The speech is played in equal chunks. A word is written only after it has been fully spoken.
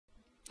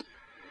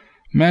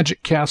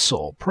Magic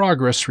Castle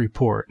Progress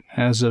Report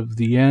as of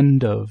the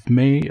end of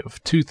May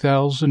of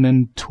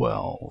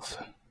 2012.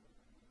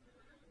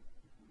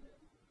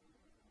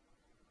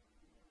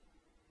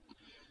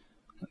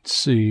 Let's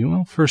see,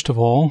 well, first of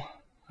all,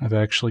 I've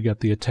actually got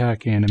the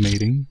attack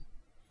animating.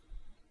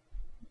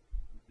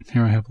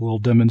 Here I have a little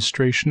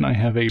demonstration. I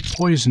have a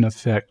poison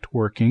effect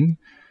working,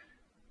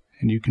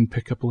 and you can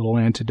pick up a little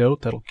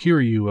antidote that'll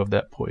cure you of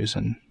that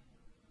poison.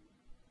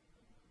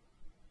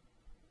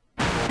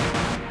 I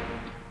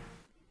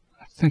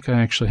think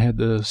I actually had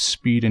the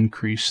speed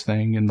increase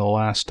thing in the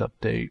last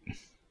update.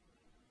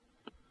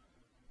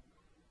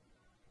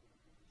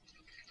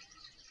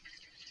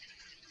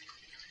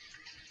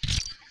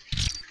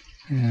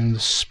 And the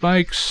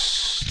spikes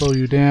slow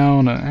you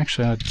down.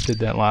 Actually, I did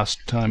that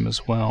last time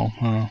as well,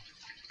 huh?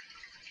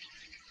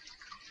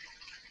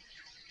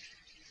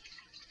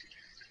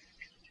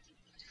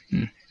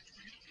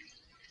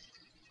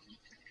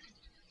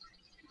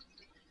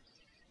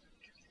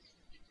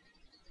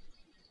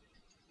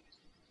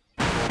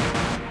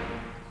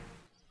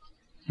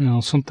 Now,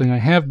 something I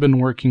have been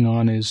working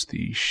on is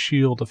the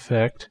shield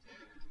effect,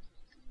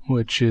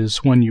 which is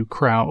when you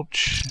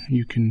crouch,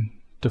 you can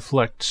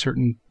deflect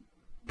certain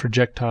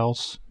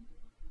projectiles.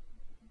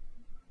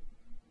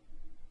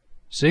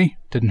 See?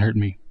 Didn't hurt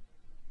me.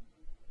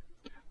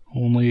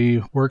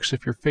 Only works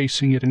if you're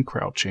facing it and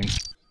crouching.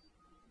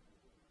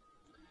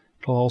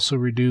 It'll also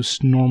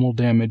reduce normal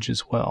damage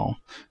as well.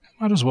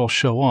 Might as well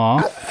show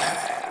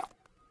off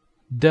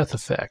death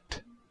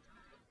effect.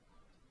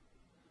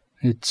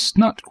 It's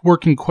not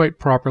working quite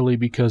properly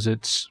because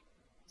it's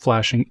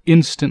flashing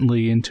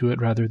instantly into it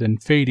rather than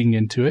fading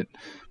into it,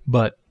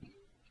 but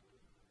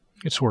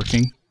it's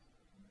working.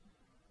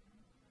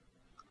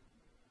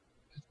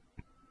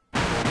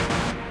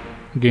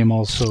 The game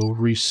also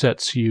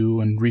resets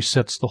you and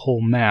resets the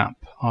whole map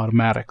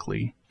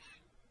automatically.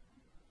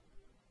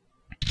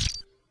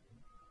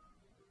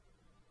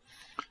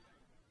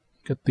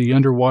 Got the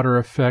underwater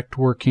effect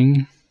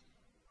working.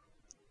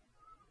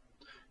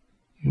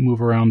 You move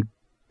around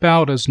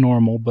about as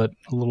normal, but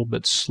a little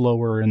bit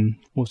slower, and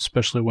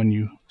especially when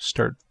you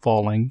start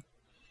falling.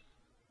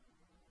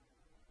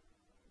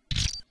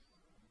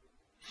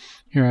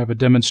 Here I have a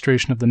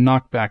demonstration of the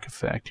knockback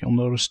effect. You'll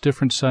notice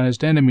different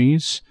sized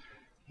enemies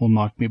will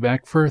knock me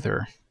back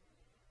further.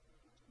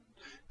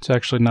 It's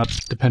actually not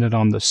dependent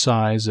on the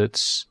size,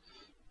 it's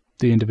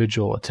the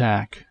individual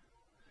attack.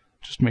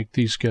 Just make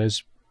these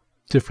guys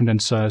different in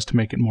size to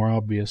make it more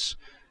obvious.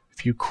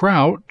 If you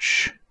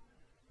crouch,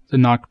 the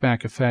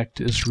knockback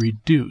effect is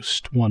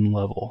reduced one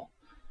level.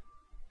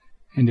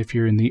 And if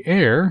you're in the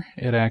air,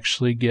 it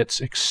actually gets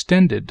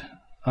extended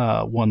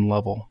one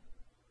level.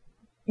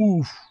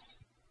 Oof.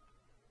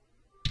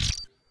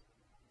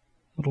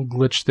 Little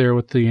glitch there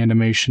with the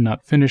animation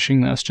not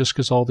finishing. That's just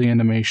because all the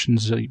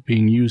animations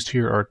being used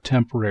here are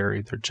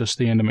temporary. They're just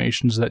the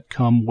animations that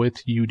come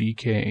with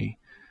UDK.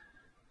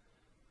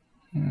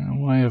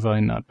 Why have I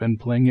not been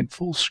playing it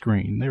full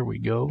screen? There we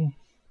go.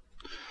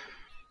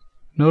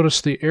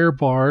 Notice the air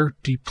bar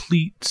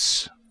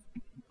depletes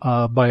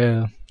by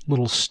a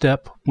little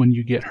step when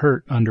you get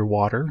hurt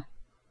underwater,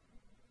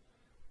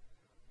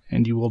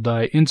 and you will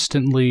die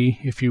instantly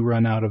if you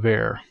run out of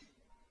air.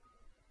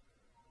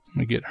 I'm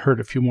going to get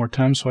hurt a few more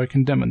times so I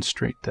can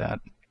demonstrate that.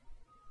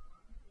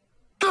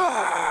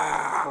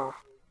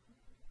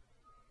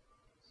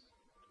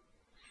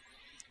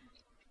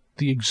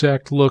 The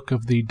exact look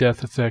of the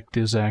death effect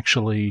is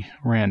actually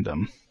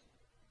random.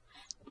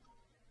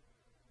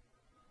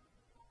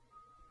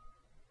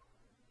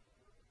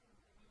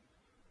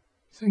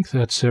 I think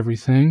that's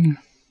everything.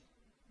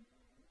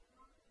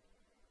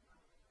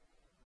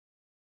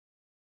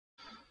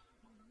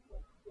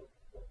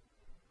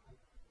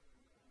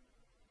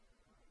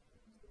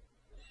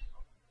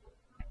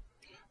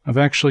 I've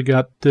actually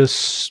got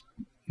this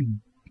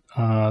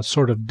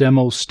sort of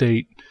demo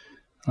state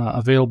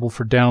available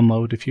for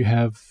download. If you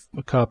have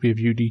a copy of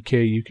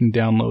UDK, you can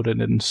download it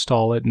and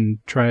install it and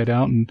try it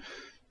out and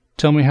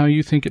tell me how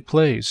you think it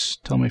plays.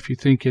 Tell me if you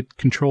think it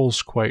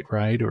controls quite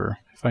right or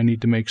if I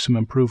need to make some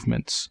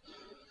improvements.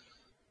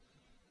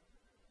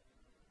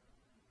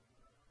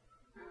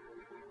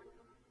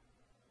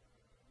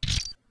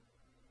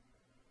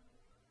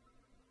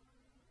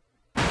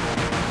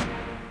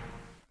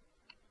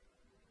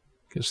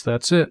 Guess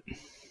that's it.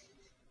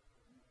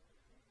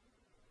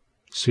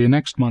 See you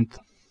next month.